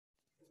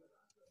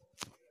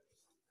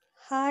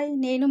Hi,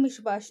 నేను మీ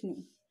Subhashini.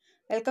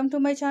 Welcome to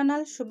my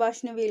channel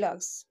Subhashini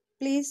vlogs.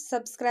 Please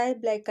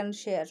subscribe, like and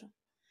share.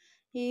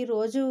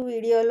 ఈరోజు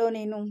వీడియోలో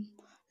నేను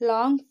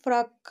లాంగ్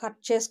ఫ్రాక్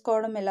కట్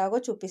చేసుకోవడం ఎలాగో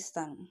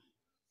చూపిస్తాను.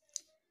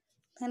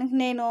 దానికి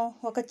నేను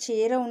ఒక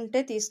చీర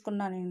ఉంటే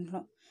తీసుకున్నాను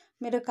ఇంట్లో.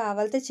 మీరు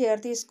కావాలితే చీర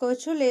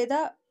తీసుకోవచ్చు,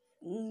 లేదా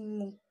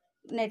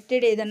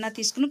నెట్టెడ్ ఏదన్నా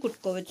తీసుకుని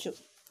కుట్టుకోవచ్చు.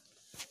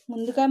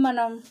 ముందుగా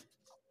మనం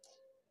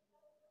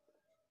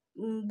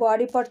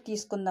బాడీ పార్ట్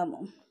తీసుకుందాము.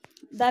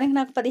 దానికి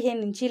నాకు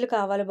 15 ఇంచీలు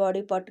కావాలి బాడీ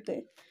పార్ట్కి,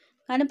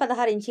 కానీ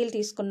 16 ఇంచీలు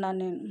తీసుకున్నాను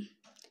నేను.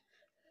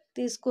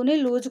 తీసుకుని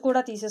లూజ్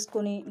కూడా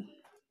తీసేసుకుని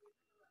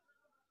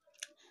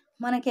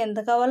మనకి ఎంత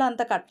కావాలో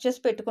అంత కట్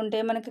చేసి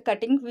పెట్టుకుంటే మనకి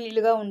కటింగ్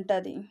వీలుగా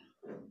ఉంటుంది.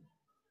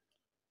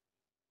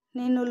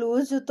 నేను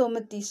లూజ్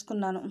 9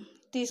 తీసుకున్నాను.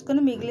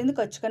 తీసుకుని మిగిలింది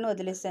ఖర్చుకొని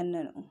వదిలేసాను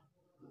నేను.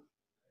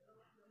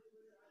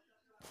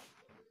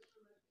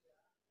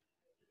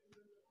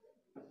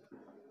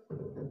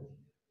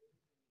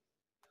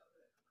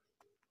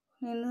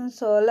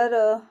 సోలర్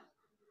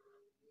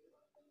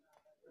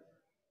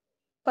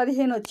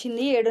 15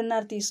 వచ్చింది,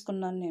 7.5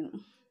 తీసుకున్నాను నేను.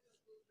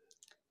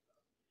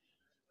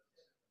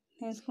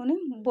 తీసుకుని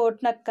బోట్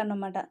నెక్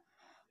అన్నమాట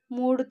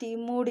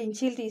 3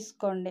 ఇంచీలు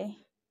తీసుకోండి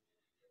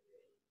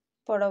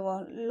పొడవు.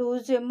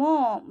 లూజ్ ఏమో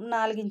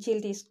 4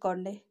 ఇంచీలు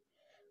తీసుకోండి.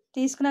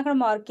 తీసుకుని అక్కడ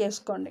మార్క్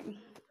వేసుకోండి.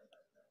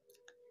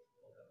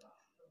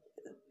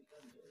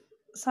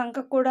 సంఖ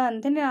కూడా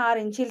అంతే, నేను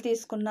 6 ఇంచీలు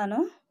తీసుకున్నాను.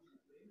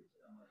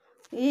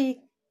 ఈ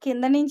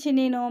కింద నుంచి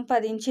నేను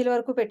 10 ఇంచీల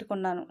వరకు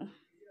పెట్టుకున్నాను.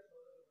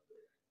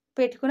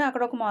 పెట్టుకుని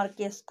అక్కడ ఒక మార్క్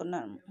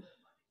వేసుకున్నాను.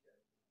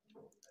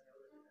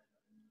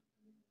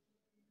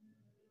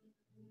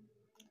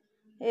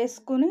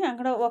 వేసుకుని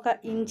అక్కడ 1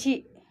 ఇంచి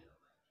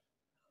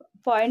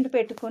పాయింట్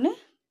పెట్టుకుని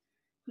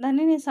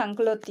దాన్ని నేను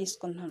సంఖలో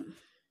తీసుకున్నాను.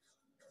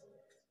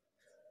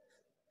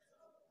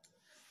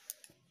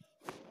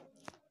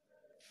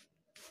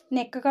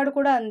 నెక్ కాడ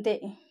కూడా అంతే,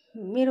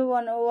 మీరు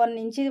 1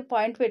 ఇంచి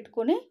పాయింట్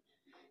పెట్టుకుని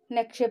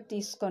నెక్ షేప్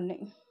తీసుకోండి.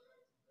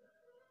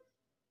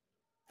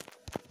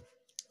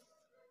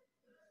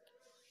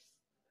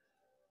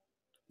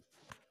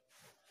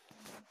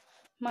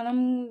 మనం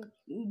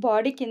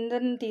బాడీ కింద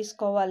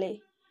తీసుకోవాలి.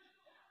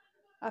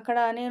 అక్కడ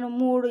నేను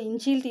 3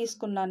 ఇంచీలు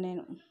తీసుకున్నాను.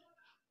 నేను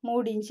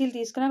 3 ఇంచీలు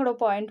తీసుకుని అక్కడ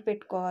పాయింట్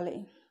పెట్టుకోవాలి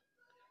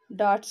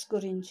డాట్స్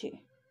గురించి.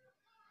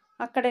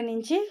 అక్కడ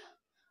నుంచి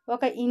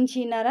 1.5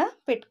 ఇంచీన్నర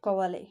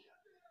పెట్టుకోవాలి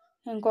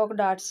ఇంకొక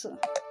డాట్స్.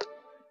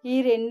 ఈ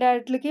 2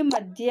 డాట్లకి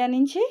మధ్య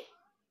నుంచి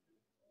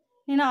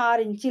నేను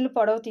 6 ఇంచీలు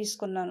పొడవు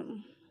తీసుకున్నాను.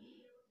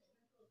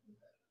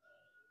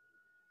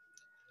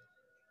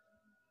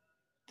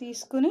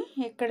 తీసుకుని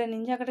ఇక్కడ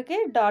నుంచి అక్కడికి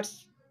డాట్స్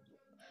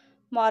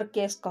మార్క్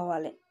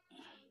వేసుకోవాలి.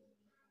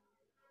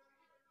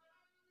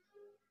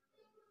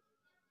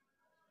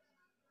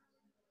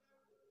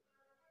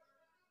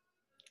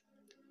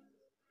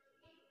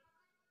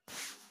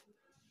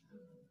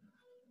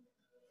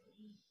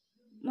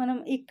 మనం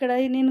ఇక్కడ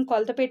నేను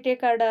కొలత పెట్టే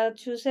కాడ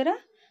చూసారా,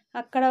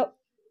 అక్కడ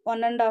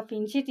 1.5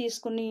 ఇంచి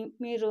తీసుకుని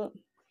మీరు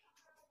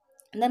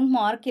దానికి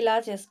మార్క్ ఇలా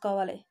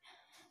చేసుకోవాలి.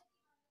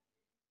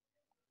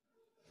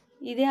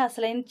 ఇదే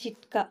అసలైన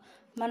చిట్కా.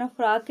 మనం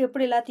ఫ్రాక్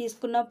ఎప్పుడు ఇలా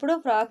తీసుకున్నప్పుడు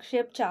ఫ్రాక్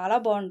షేప్ చాలా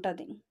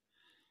బాగుంటుంది.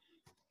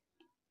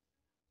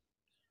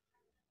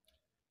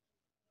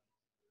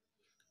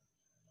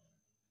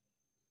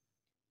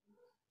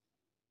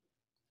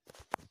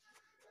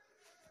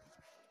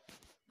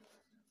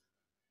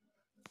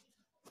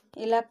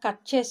 ఇలా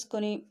కట్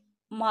చేసుకుని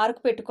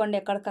మార్క్ పెట్టుకోండి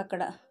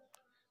ఎక్కడికక్కడ.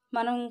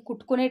 మనం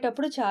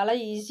కుట్టుకునేటప్పుడు చాలా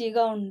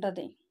ఈజీగా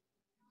ఉంటుంది.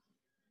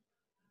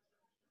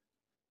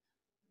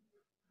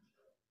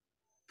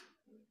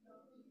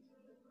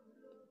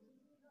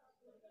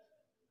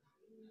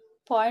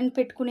 పాయింట్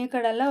పెట్టుకునే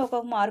కడల్లా ఒక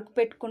మార్క్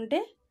పెట్టుకుంటే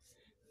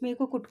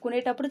మీకు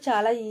కుట్టుకునేటప్పుడు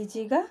చాలా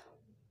ఈజీగా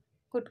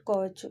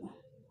కుట్టుకోవచ్చు.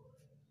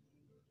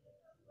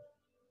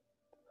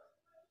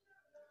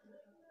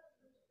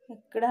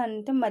 ఇక్కడ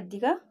అంటే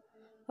మధ్యగా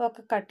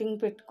ఒక కటింగ్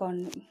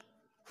పెట్టుకోండి.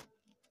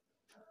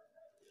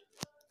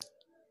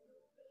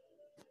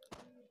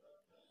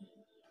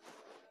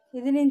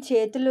 ఇది నేను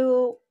చేతులు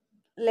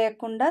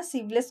లేకుండా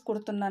సివ్లెస్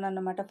కుడుతున్నాను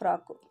అన్నమాట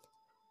frock.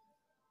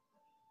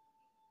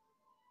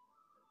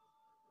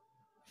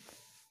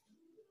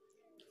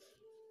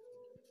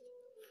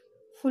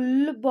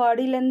 Full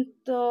body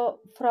length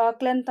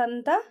frock length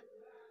అంతా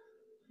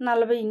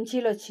 40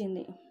 ఇంచీలు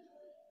వచ్చింది.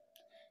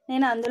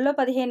 నేను అందులో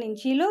 15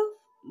 ఇంచీలు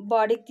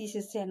బాడీకి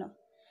తీసేసాను.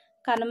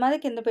 కనుమది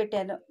కింద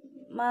పెట్టాను.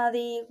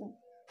 మాది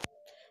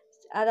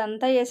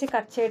అదంతా వేసి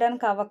కట్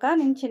చేయడానికి అవ్వక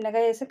నేను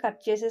చిన్నగా వేసి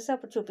కట్ చేసేసి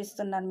అప్పుడు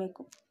చూపిస్తున్నాను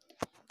మీకు.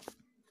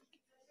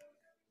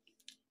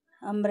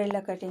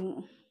 అంబ్రెల్లా కటింగ్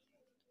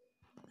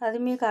అది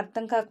మీకు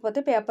అర్థం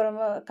కాకపోతే పేపర్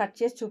కట్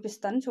చేసి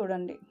చూపిస్తాను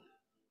చూడండి.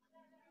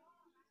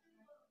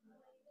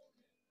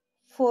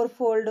 4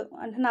 ఫోల్డ్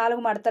అంటే 4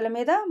 మడతల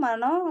మీద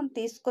మనం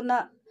తీసుకున్న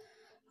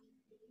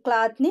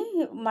క్లాత్ని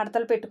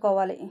మడతలు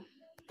పెట్టుకోవాలి.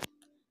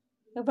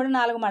 ఇప్పుడు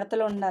 4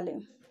 మడతలు ఉండాలి.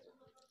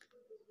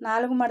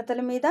 4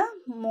 మడతల మీద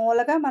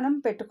మూలగా మనం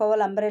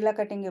పెట్టుకోవాలి అంబ్రెల్లా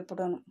కటింగ్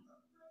ఎప్పుడూను.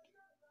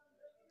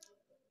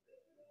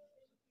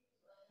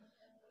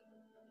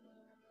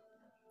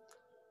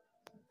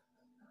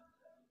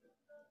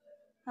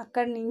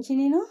 అక్కడి నుంచి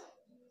నేను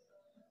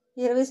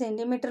 20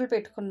 సెంటీమీటర్లు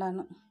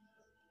పెట్టుకున్నాను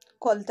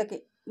కొలతకి,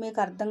 మీకు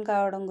అర్థం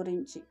కావడం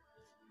గురించి.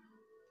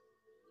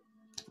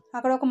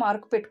 అక్కడ ఒక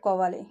మార్కు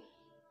పెట్టుకోవాలి.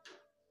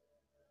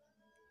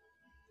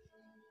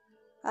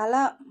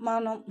 అలా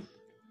మనం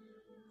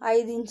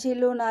 5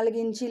 ఇంచీలు 4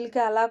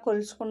 ఇంచీలకి అలా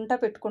కొలుచుకుంటా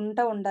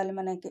పెట్టుకుంటూ ఉండాలి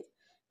మనకి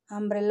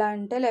అంబ్రెల్లా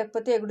అంటే,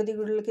 లేకపోతే ఎగుడు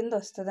దిగుడుల కింద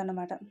వస్తుంది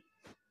అన్నమాట.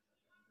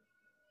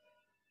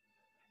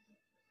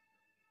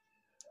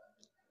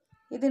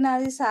 ఇది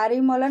నాది శారీ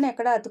మూలన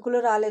ఎక్కడ అతుకులు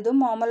రాలేదు.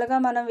 మామూలుగా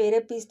మనం వేరే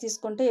పీస్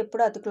తీసుకుంటే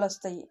ఎప్పుడు అతుకులు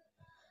వస్తాయి.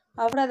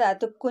 అప్పుడు అది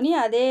అతుక్కుని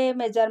అదే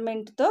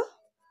మెజర్మెంట్తో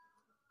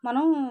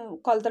మనం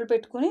కొలతలు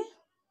పెట్టుకుని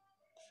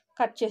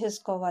కట్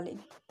చేసేసుకోవాలి.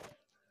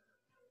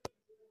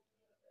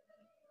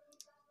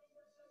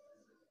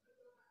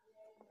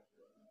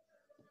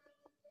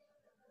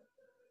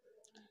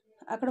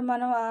 అక్కడ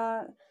మనం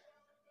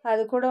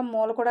అది కూడా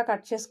మూల కూడా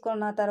కట్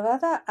చేసుకున్న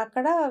తర్వాత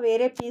అక్కడ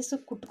వేరే పీసు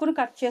కుట్టుకుని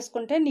కట్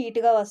చేసుకుంటే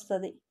నీట్గా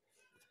వస్తుంది.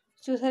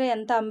 చూసారా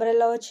ఎంత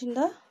అంబ్రెల్లా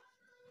వచ్చిందో?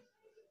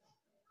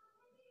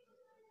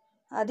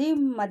 అది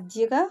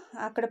మధ్యగా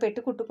అక్కడ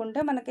పెట్టి కుట్టుకుంటే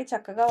మనకి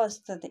చక్కగా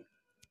వస్తుంది.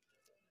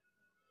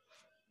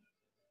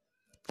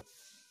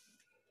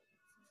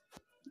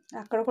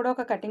 అక్కడ కూడా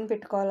ఒక కటింగ్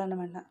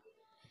పెట్టుకోవాలన్నమాట.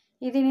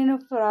 ఇది నేను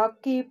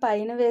ఫ్రాక్కి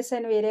పైన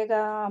వేసాను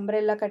వేరేగా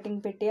అంబ్రెల్లా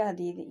కటింగ్ పెట్టి,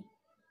 అది ఇది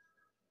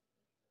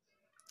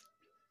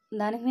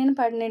దానికి నేను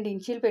 12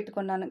 ఇంచీలు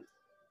పెట్టుకున్నాను.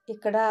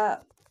 ఇక్కడ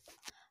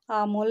ఆ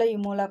మూల ఈ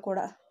మూల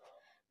కూడా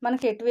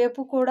మనకి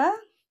ఎటువైపు కూడా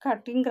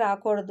కటింగ్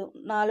రాకూడదు,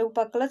 4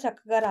 పక్కల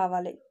చక్కగా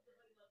రావాలి.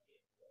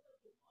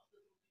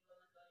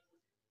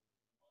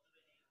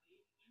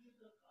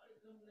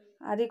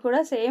 అది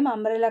కూడా సేమ్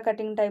అంబ్రెల్లా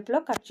కటింగ్ టైప్లో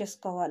కట్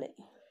చేసుకోవాలి.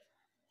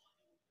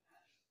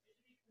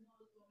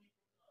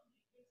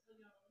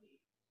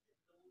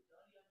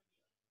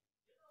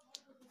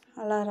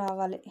 అలా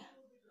రావాలి.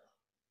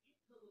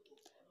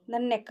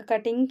 దాన్ని నెక్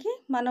కటింగ్కి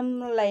మనం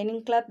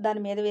లైనింగ్ క్లాత్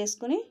దాని మీద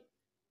వేసుకుని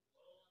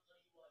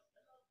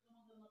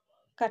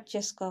కట్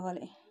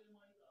చేసుకోవాలి.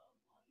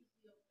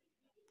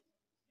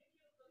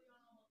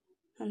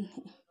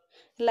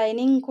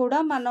 లైనింగ్ కూడా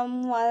మనం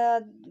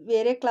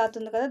వేరే క్లాత్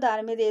ఉంది కదా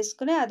దాని మీద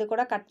వేసుకుని అది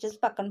కూడా కట్ చేసి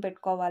పక్కన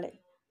పెట్టుకోవాలి.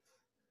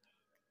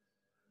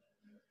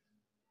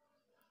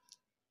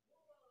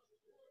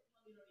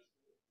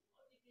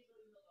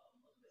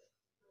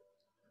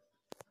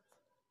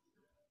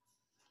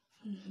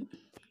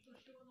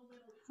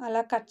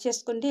 అలా కట్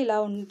చేసుకుంటే ఇలా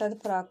ఉంటుంది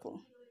ఫ్రాకు.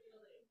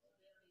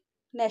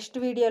 నెక్స్ట్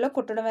వీడియోలో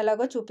కుట్టడం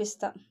ఎలాగో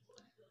చూపిస్తా.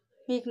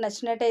 మీకు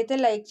నచ్చినట్టయితే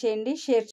లైక్ చేయండి, షేర్